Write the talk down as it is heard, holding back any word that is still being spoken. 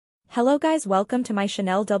Hello guys, welcome to my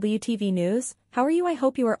Chanel WTV News. How are you? I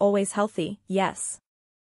hope you are always healthy. Yes.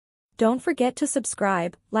 Don't forget to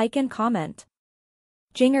subscribe, like and comment.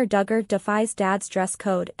 Jinger Duggar defies dad's dress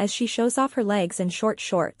code as she shows off her legs in short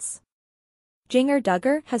shorts. Jinger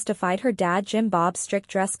Duggar has defied her dad Jim Bob's strict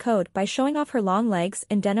dress code by showing off her long legs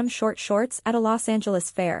in denim short shorts at a Los Angeles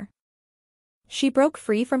fair. She broke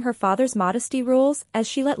free from her father's modesty rules as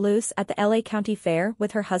she let loose at the LA County Fair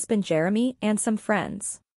with her husband Jeremy and some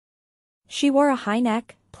friends. She wore a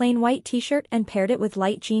high-neck, plain white t-shirt and paired it with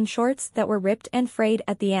light jean shorts that were ripped and frayed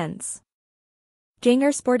at the ends.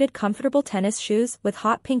 Jinger sported comfortable tennis shoes with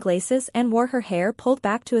hot pink laces and wore her hair pulled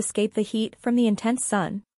back to escape the heat from the intense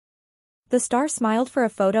sun. The star smiled for a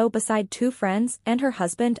photo beside two friends and her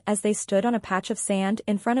husband as they stood on a patch of sand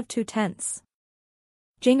in front of two tents.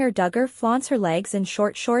 Jinger Duggar flaunts her legs in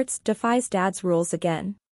short shorts, defies dad's rules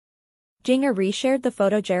again. Jinger reshared the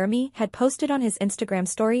photo Jeremy had posted on his Instagram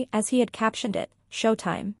story as he had captioned it,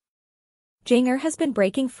 "Showtime." Jinger has been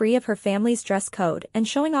breaking free of her family's dress code and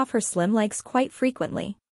showing off her slim legs quite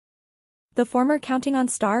frequently. The former Counting On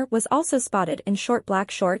star was also spotted in short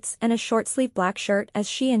black shorts and a short-sleeve black shirt as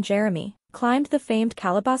she and Jeremy climbed the famed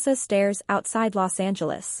Calabasas stairs outside Los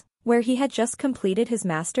Angeles, where he had just completed his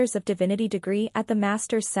Master's of Divinity degree at the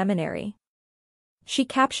Master's Seminary. She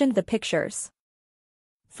captioned the pictures.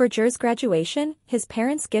 For Jer's graduation, his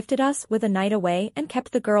parents gifted us with a night away and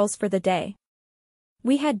kept the girls for the day.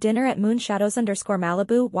 We had dinner at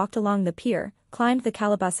Moonshadows_Malibu, walked along the pier, climbed the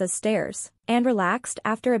Calabasas stairs, and relaxed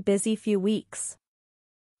after a busy few weeks.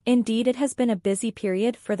 Indeed, it has been a busy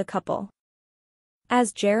period for the couple.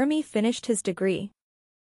 As Jeremy finished his degree.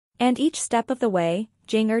 And each step of the way,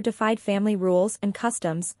 Jinger defied family rules and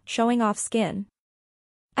customs, showing off skin.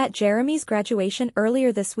 At Jeremy's graduation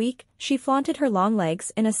earlier this week, she flaunted her long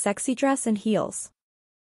legs in a sexy dress and heels.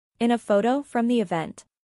 In a photo from the event,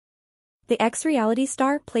 the ex-reality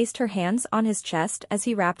star placed her hands on his chest as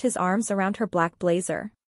he wrapped his arms around her black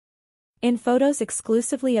blazer. In photos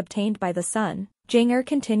exclusively obtained by The Sun, Jinger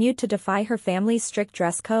continued to defy her family's strict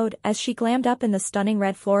dress code as she glammed up in the stunning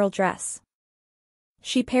red floral dress.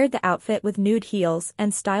 She paired the outfit with nude heels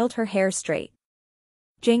and styled her hair straight.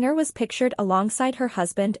 Jinger was pictured alongside her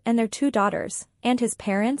husband and their two daughters, and his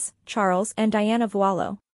parents, Charles and Diana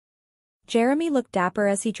Vuolo. Jeremy looked dapper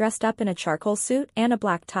as he dressed up in a charcoal suit and a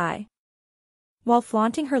black tie. While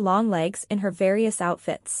flaunting her long legs in her various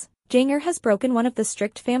outfits, Jinger has broken one of the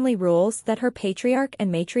strict family rules that her patriarch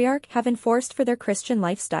and matriarch have enforced for their Christian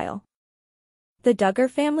lifestyle. The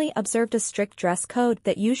Duggar family observed a strict dress code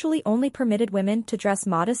that usually only permitted women to dress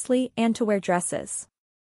modestly and to wear dresses.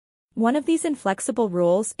 One of these inflexible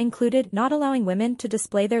rules included not allowing women to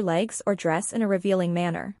display their legs or dress in a revealing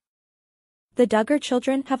manner. The Duggar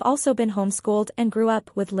children have also been homeschooled and grew up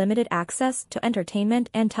with limited access to entertainment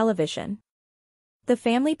and television. The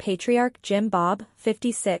family patriarch Jim Bob,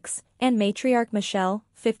 56, and matriarch Michelle,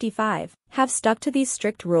 55, have stuck to these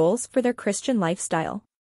strict rules for their Christian lifestyle.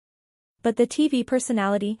 But the TV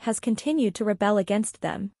personality has continued to rebel against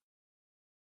them.